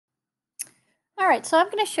All right, so I'm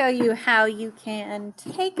going to show you how you can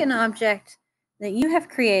take an object that you have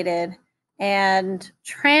created and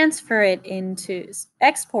transfer it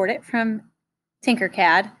export it from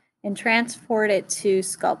Tinkercad and transport it to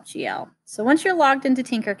Sculpt GL. So once you're logged into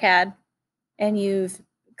Tinkercad and you've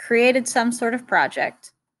created some sort of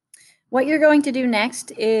project, what you're going to do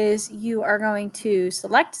next is you are going to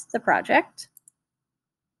select the project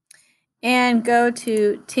and go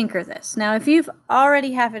to Tinker this. Now, if you've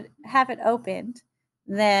already have it opened,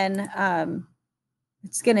 then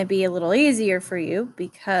it's going to be a little easier for you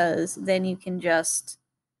because then you can just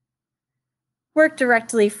work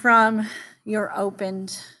directly from your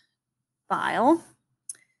opened file.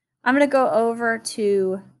 I'm going to go over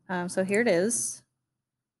to, so here it is,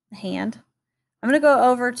 the hand. I'm going to go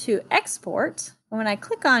over to export. And when I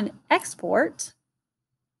click on export,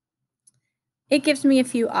 it gives me a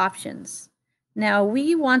few options. Now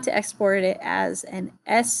we want to export it as an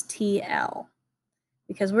STL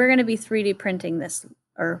because we're going to be 3D printing this,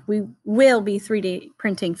 or we will be 3D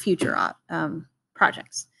printing future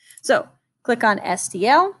projects. So click on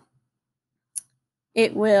STL.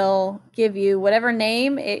 It will give you whatever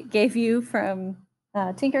name it gave you from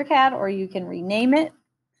Tinkercad, or you can rename it.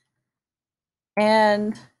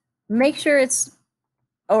 And make sure it's,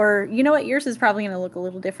 or you know what, yours is probably going to look a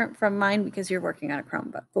little different from mine because you're working on a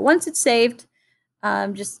Chromebook. But once it's saved,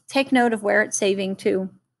 just take note of where it's saving to.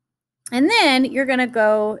 And then you're going to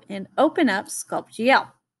go and open up Sculpt GL.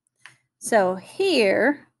 So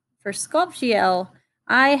here for Sculpt GL,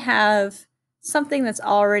 I have something that's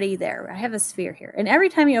already there. I have a sphere here. And every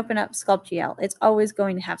time you open up Sculpt GL, it's always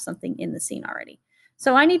going to have something in the scene already.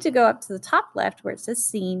 So I need to go up to the top left where it says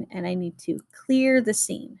scene, and I need to clear the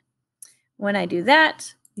scene. When I do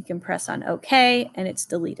that, you can press on OK, and it's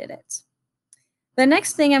deleted it. The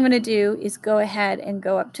next thing I'm going to do is go ahead and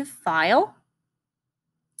go up to File.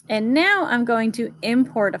 And now I'm going to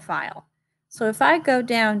import a file. So if I go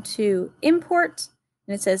down to Import,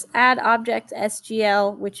 and it says Add Object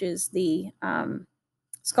SGL, which is the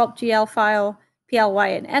Sculpt GL file, PLY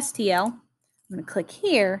and STL, I'm going to click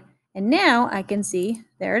here. And now I can see,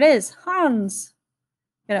 there it is, Hans.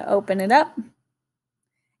 I'm going to open it up.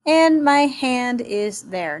 And my hand is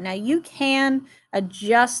there. Now you can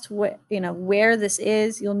adjust where this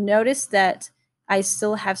is. You'll notice that I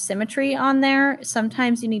still have symmetry on there.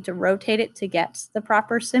 Sometimes you need to rotate it to get the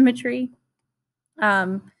proper symmetry.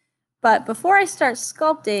 But before I start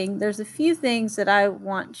sculpting, there's a few things that I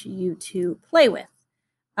want you to play with.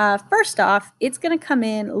 First off, it's going to come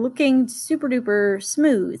in looking super duper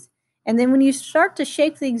smooth. And then when you start to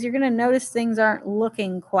shape things, you're going to notice things aren't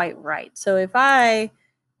looking quite right. So if I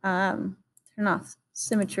turn off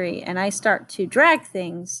symmetry and I start to drag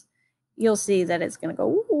things, you'll see that it's going to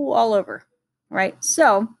go all over, right?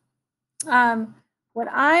 So what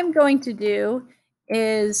I'm going to do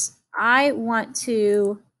is I want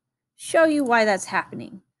to show you why that's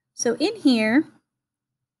happening. So in here,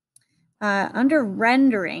 under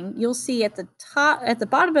rendering, you'll see at the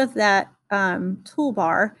bottom of that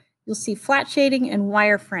toolbar, you'll see flat shading and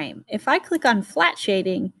wireframe. If I click on flat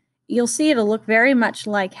shading, you'll see it'll look very much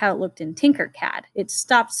like how it looked in Tinkercad. It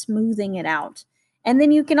stopped smoothing it out. And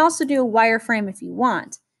then you can also do a wireframe if you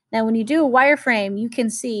want. Now, when you do a wireframe, you can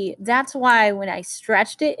see that's why when I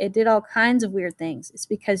stretched it, it did all kinds of weird things. It's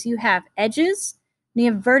because you have edges and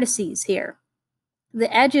you have vertices here.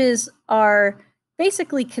 The edges are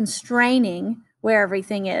basically constraining where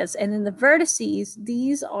everything is. And then the vertices,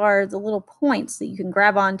 these are the little points that you can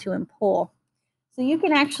grab onto and pull. So you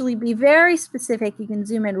can actually be very specific. You can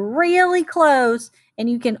zoom in really close, and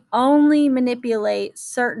you can only manipulate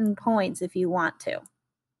certain points if you want to.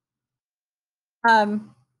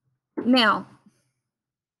 Now,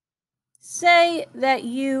 say that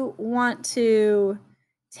you want to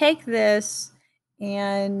take this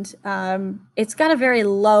and it's got a very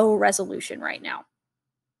low resolution right now.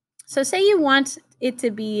 So say you want it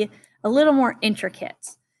to be a little more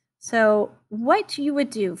intricate. So what you would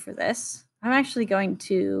do for this, I'm actually going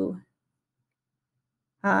to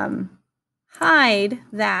hide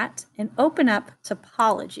that and open up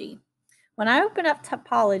Topology. When I open up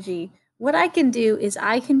Topology, what I can do is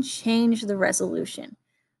I can change the resolution.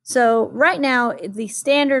 So right now, the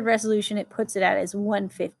standard resolution it puts it at is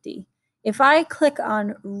 150. If I click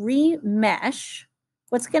on Remesh,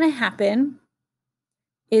 what's going to happen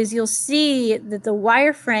is you'll see that the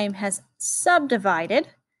wireframe has subdivided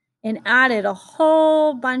and added a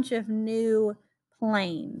whole bunch of new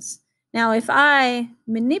planes. Now, if I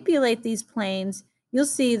manipulate these planes, you'll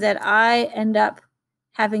see that I end up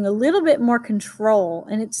having a little bit more control,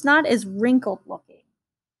 and it's not as wrinkled looking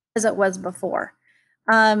as it was before.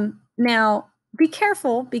 Now, be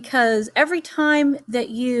careful, because every time that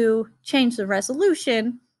you change the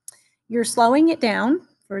resolution, you're slowing it down.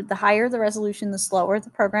 For the higher the resolution, the slower the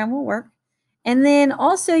program will work. And then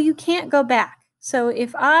also you can't go back. So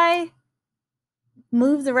if I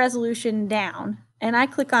move the resolution down and I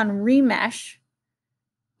click on remesh,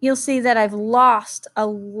 you'll see that I've lost a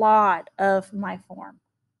lot of my form.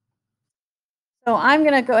 So I'm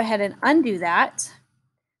going to go ahead and undo that.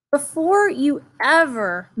 Before you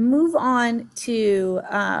ever move on to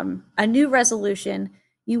a new resolution,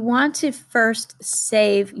 you want to first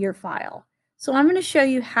save your file. So I'm going to show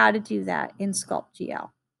you how to do that in Sculpt GL.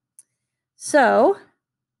 So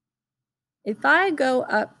if I go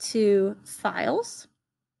up to Files,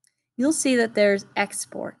 you'll see that there's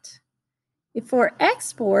Export. For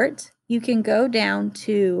export, you can go down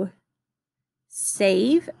to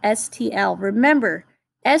Save STL. Remember,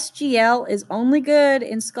 SGL is only good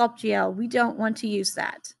in Sculpt GL. We don't want to use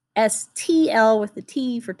that. STL with the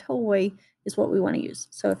T for toy is what we want to use.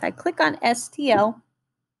 So if I click on STL,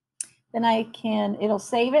 then it'll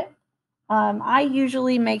save it. I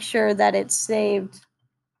usually make sure that it's saved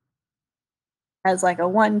as like a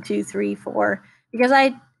 1, 2, 3, 4,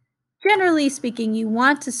 because generally speaking, you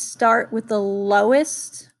want to start with the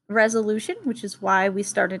lowest resolution, which is why we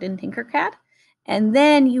started in Tinkercad. And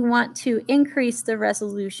then you want to increase the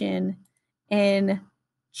resolution and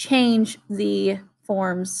change the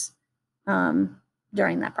forms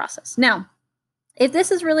during that process. Now, if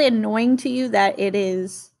this is really annoying to you that it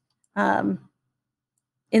is in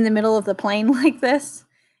the middle of the plane like this,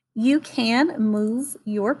 you can move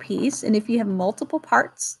your piece. And if you have multiple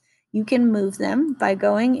parts, you can move them by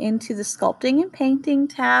going into the Sculpting and Painting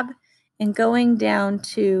tab and going down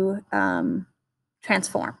to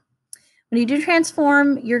Transform. When you do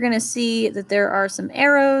Transform, you're going to see that there are some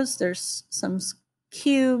arrows, there's some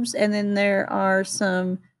cubes, and then there are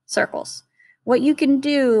some circles. What you can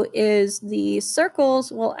do is the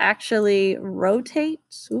circles will actually rotate.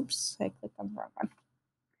 Oops, I clicked on the wrong one.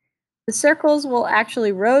 The circles will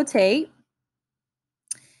actually rotate.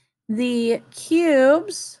 The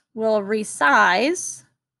cubes will resize,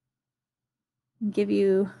 give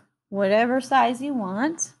you whatever size you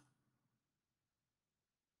want.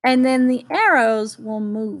 And then the arrows will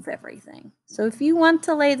move everything. So if you want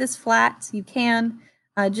to lay this flat, you can.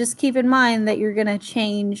 Just keep in mind that you're going to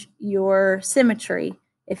change your symmetry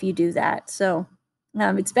if you do that. So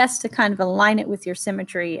it's best to kind of align it with your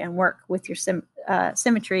symmetry and work with your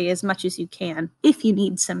symmetry as much as you can if you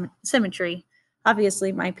need some symmetry.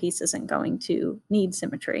 Obviously, my piece isn't going to need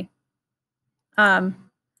symmetry.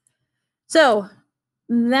 So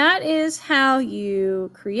that is how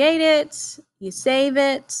you create it, you save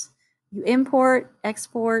it, you import,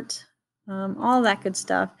 export, all that good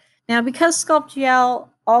stuff. Now, because Sculpt GL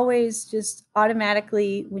always just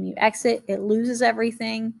automatically, when you exit, it loses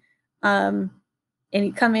everything, and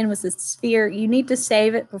you come in with this sphere, you need to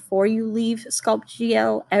save it before you leave Sculpt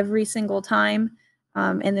GL every single time.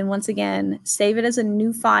 And then once again, save it as a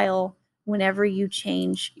new file whenever you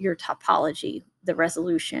change your topology, the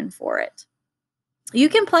resolution for it. You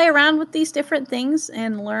can play around with these different things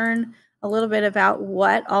and learn a little bit about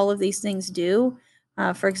what all of these things do.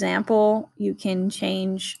 For example, you can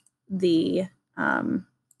change the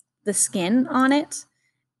skin on it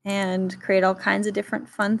and create all kinds of different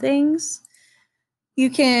fun things. You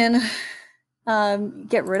can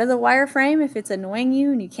get rid of the wireframe if it's annoying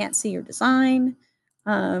you and you can't see your design.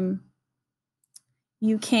 You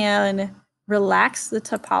can relax the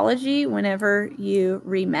topology whenever you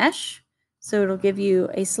remesh. So it'll give you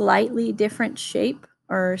a slightly different shape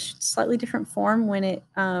or slightly different form when it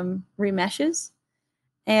remeshes.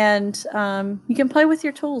 And you can play with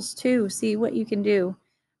your tools too, see what you can do.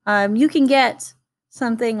 You can get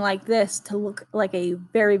something like this to look like a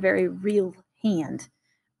very, very real hand,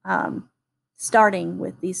 starting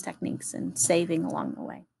with these techniques and saving along the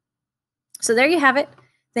way. So there you have it.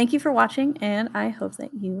 Thank you for watching, and I hope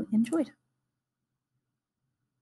that you enjoyed.